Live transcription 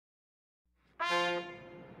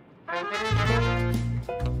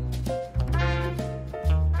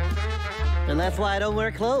And that's why I don't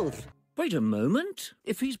wear clothes. Wait a moment.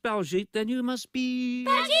 If he's Baljeet, then you must be...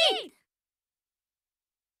 Baljeet!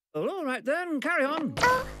 Well, all right then, carry on.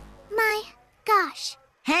 Oh, my gosh.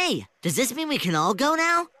 Hey, does this mean we can all go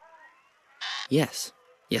now? Yes.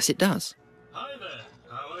 Yes, it does. Hi there.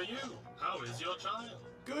 How are you? How is your child?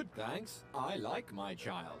 Good, thanks. I like my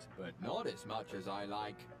child, but not as much as I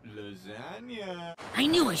like lasagna. I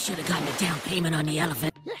knew I should have gotten a down payment on the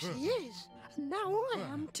elephant. Yes, he is. And now I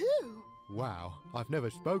am too. Wow, I've never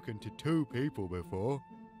spoken to two people before.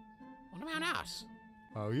 What about us?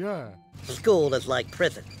 Oh, yeah. School is like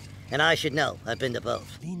prison, and I should know. I've been to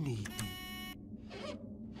both.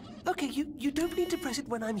 Okay, you don't need to press it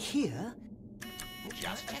when I'm here.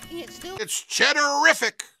 Just checking it still. It's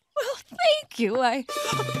cheddarific! Well, thank you. I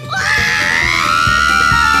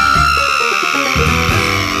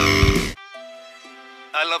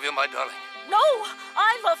love you, my darling. No,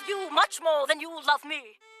 I love you much more than you love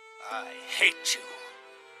me. I hate you.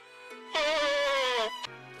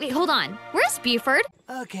 Wait, hold on. Where's Buford?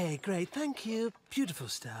 Okay, great, thank you. Beautiful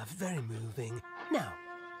stuff, very moving. Now.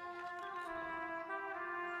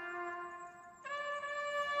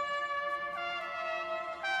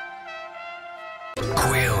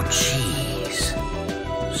 Grilled cheese.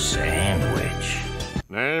 Sandwich.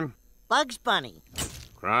 Name? Bugs Bunny.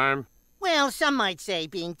 Crime? Well, some might say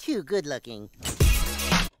being too good-looking.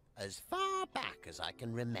 As far back as I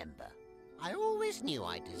can remember, I always knew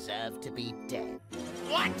I deserved to be dead.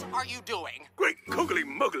 What are you doing? Great googly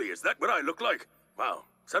muggly, is that what I look like? Wow,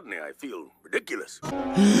 suddenly I feel ridiculous.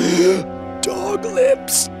 Dog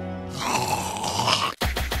lips.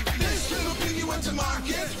 This little piggy went to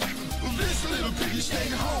market. This little piggy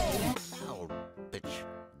stayed home. Oh, bitch,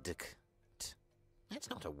 dick. That's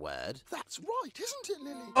not a word. That's right, isn't it,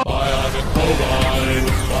 Lily? Bionic bovine,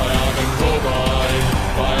 bionic bovine,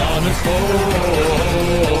 bionic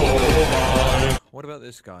bovine. What about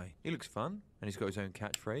this guy? He looks fun, and he's got his own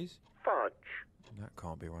catchphrase. Fudge. That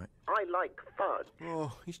can't be right. I like fudge.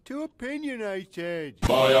 Oh, he's too opinionated.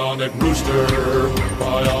 Bionic rooster,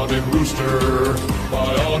 bionic rooster,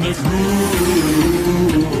 bionic rooster.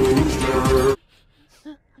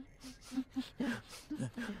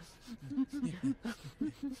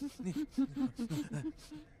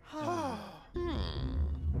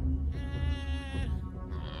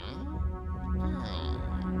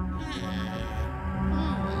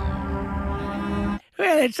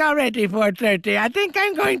 Well, it's already 4:30. I think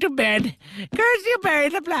I'm going to bed. Curse you, bury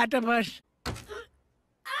the platypus. Ow!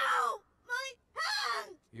 My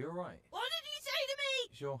hand! You're right. What did he say to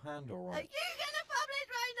me? Is your hand all right? You're gonna publish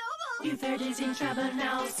my novel! Buford is in trouble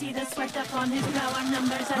now. See the sweat upon his brow. Our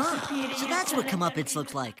numbers are superior. So that's what comeuppance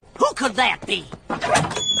looks like. Who could that be?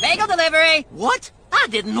 Bagel delivery! What? I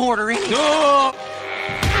didn't order any.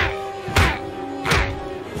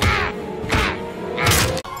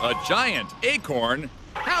 A giant acorn?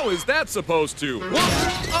 How is that supposed to?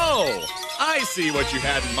 Oh, I see what you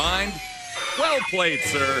had in mind. Well played,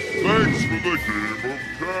 sir. Thanks for the game of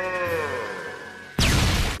tag.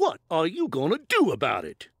 What are you gonna do about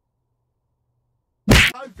it?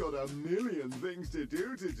 I've got a million things to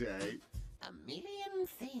do today. A million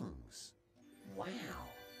things. Wow.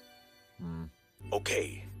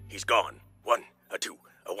 Okay, he's gone. 1, a 2,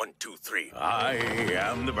 a 1, 2, 3. I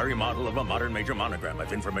am the very model of a modern major monogram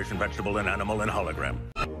of information, vegetable, and animal, and hologram.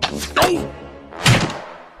 Oh!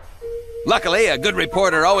 Luckily, a good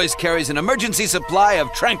reporter always carries an emergency supply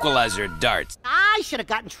of tranquilizer darts. I should have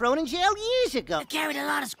gotten thrown in jail years ago. I carried a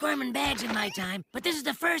lot of squirming bags in my time, but this is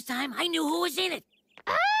the first time I knew who was in it.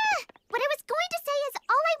 What I was going to say is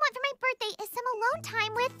all I want for my birthday is some alone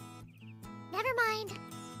time with... Never mind.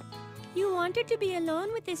 You wanted to be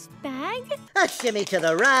alone with this bag? A shimmy to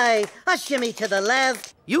the right, a shimmy to the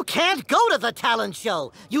left. You can't go to the talent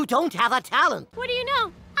show. You don't have a talent. What do you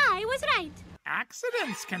know? I was right.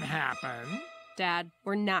 Accidents can happen. Dad,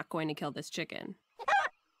 we're not going to kill this chicken.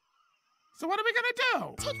 So what are we gonna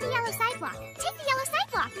do? Take the yellow sidewalk. Take the yellow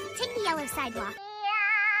sidewalk. Take the yellow sidewalk.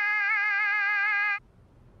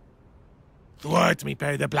 Thwart me,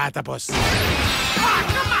 Perry the Platypus.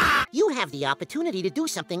 You have the opportunity to do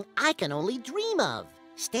something I can only dream of.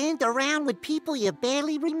 Stand around with people you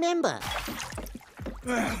barely remember.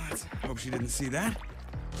 Well, let's hope she didn't see that.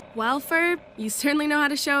 Well, Ferb, you certainly know how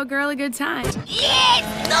to show a girl a good time. Yes!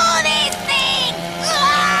 Do this thing!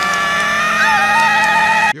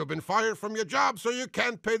 You've been fired from your job, so you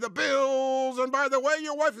can't pay the bills. And by the way,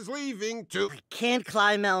 your wife is leaving too. I can't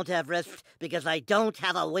climb Mount Everest because I don't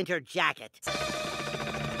have a winter jacket.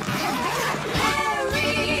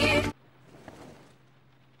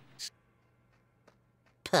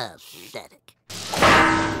 Pathetic.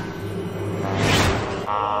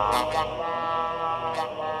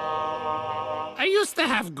 I used to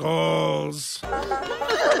have goals.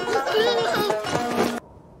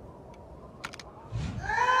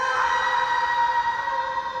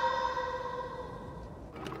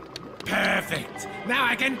 Perfect. Now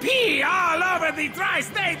I can pee all over the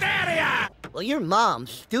tri-state area. Well, your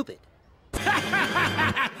mom's stupid.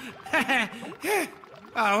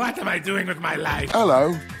 Oh, what am I doing with my life?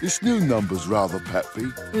 Hello. This new number's rather peppy.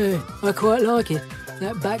 Yeah, I quite like it.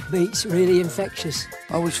 That backbeat's really infectious.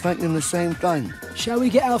 I was thinking the same thing. Shall we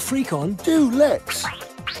get our freak on? Do let's.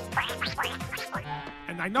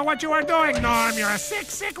 And I know what you are doing, Norm. You're a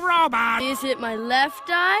sick robot. Is it my left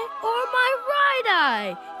eye or my right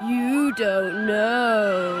eye? You don't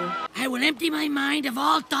know. I will empty my mind of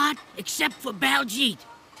all thought except for Baljeet.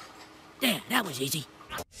 There, that was easy.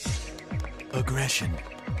 Aggression.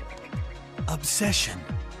 Obsession.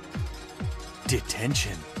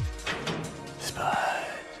 Detention. Spy.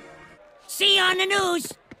 See you on the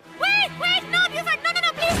news. Wait, no, Buford,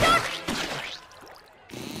 no, please don't.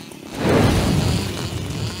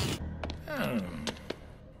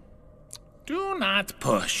 Do not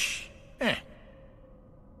push.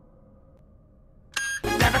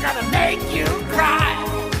 Never gonna make you cry.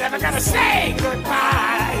 Never gonna say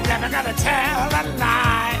goodbye. Never gonna tell a lie.